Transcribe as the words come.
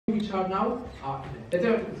which are now are even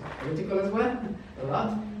better, because political as well, a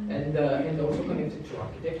lot, and also connected to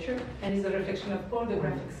architecture. And it's a reflection of all the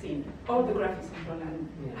graphic scene. All the graphics in Poland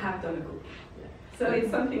have done a coup. So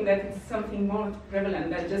it's something that is something more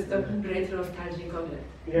prevalent than just a retro nostalgic of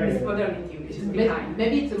this modernity, which is behind.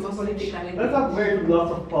 Maybe it's a more political. There's not very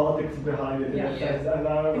lots of politics behind it in a sense, and I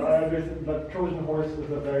understand that Trojan horse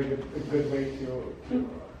is a very good way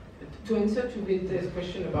to answer to this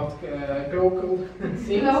question about local things,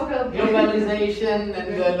 globalization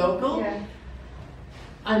and local. Yeah.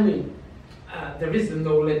 I mean, there is a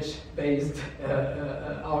knowledge-based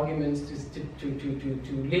argument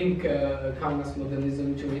to link Kaunas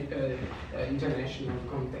modernism to international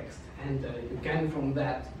context, and you can from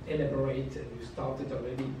that elaborate, and you started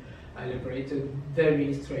already, elaborate a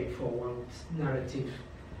very straightforward narrative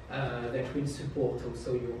that will support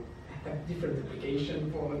also your different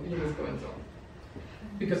application for UNESCO and so on.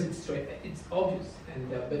 Because it's straight, it's obvious, and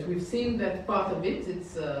but we've seen that part of it.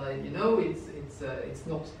 It's it's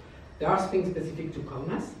not. There are things specific to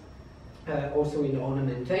Kaunas, also in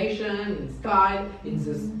ornamentation, in style, in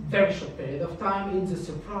this very short period of time, in the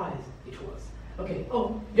surprise it was. Okay,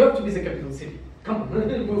 oh, you have to be the capital city. Come on,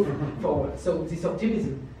 move forward. So this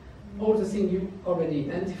optimism, all the things you already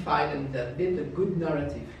identified and built a good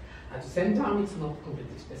narrative. At the same time, it's not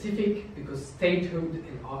completely specific, because statehood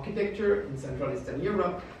in architecture in Central Eastern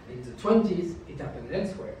Europe in the 20s, it happened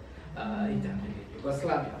elsewhere. It happened in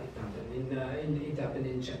Yugoslavia, it happened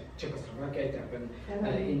in Czechoslovakia, it happened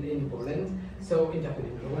in Poland, so it happened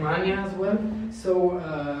in Romania as well. So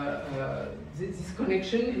this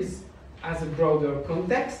connection is as a broader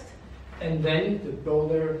context, and then the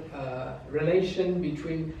broader relation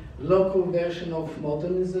between local version of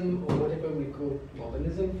modernism, or whatever we call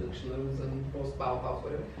modernism, functionalism, post-Bauhaus,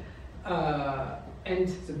 whatever, and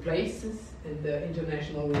the places and the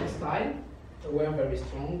international style were very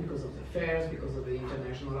strong because of the fairs, because of the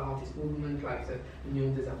international artist movement, like the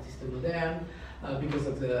Union des Artistes Modernes, because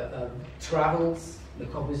of the travels. Le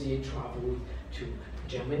Corbusier traveled to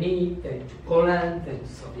Germany, then to Poland, then to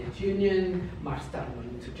Soviet Union, Mark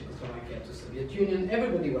Stallman to Czechoslovakia, to Soviet Union.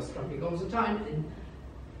 Everybody was traveling all the time, and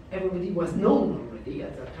everybody was known already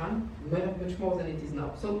at that time, much more than it is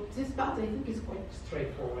now. So this part, I think, is quite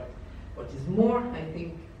straightforward. What is more, I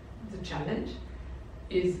think, the challenge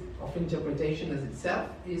is of interpretation as itself,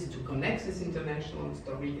 is to connect this international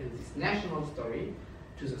story and this national story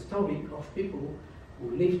to the story of people who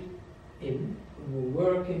live in, who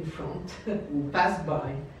work in front, who pass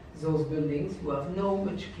by those buildings, who have no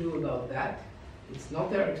much clue about that. It's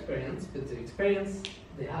not their experience, but the experience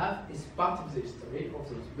they have is part of the history of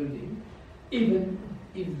those buildings, even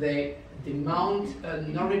if they demand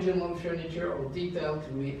an original furniture or detail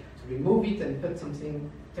to remove it and put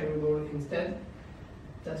something terrible instead.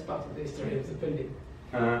 That's part of the history of the building.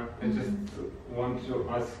 I just want to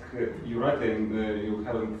ask you, you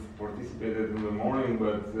haven't participated in the morning,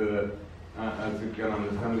 but as you can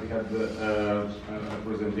understand, we had a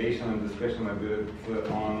presentation and discussion a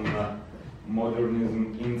bit on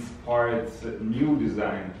modernism-inspired new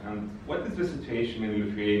design. And what is the situation in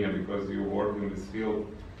Lithuania, because you work in this field?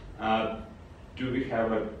 Do we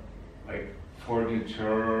have like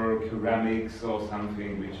furniture, ceramics, or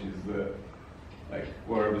something which is like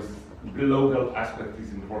where the local aspect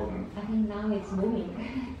is important? I think now it's booming.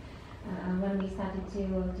 When we started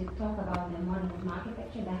to talk about the modernism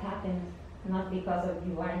architecture, that happened not because of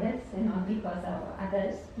you artists and not because of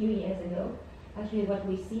others a few years ago. Actually, what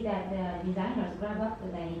we see that the designers grab up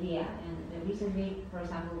with the idea, and recently, for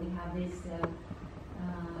example, we have these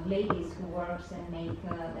ladies who works and make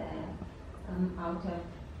the outer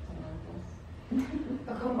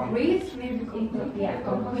concrete, maybe concrete. Yeah,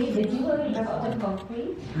 concrete. The jewelry is out of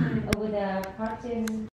concrete with a carton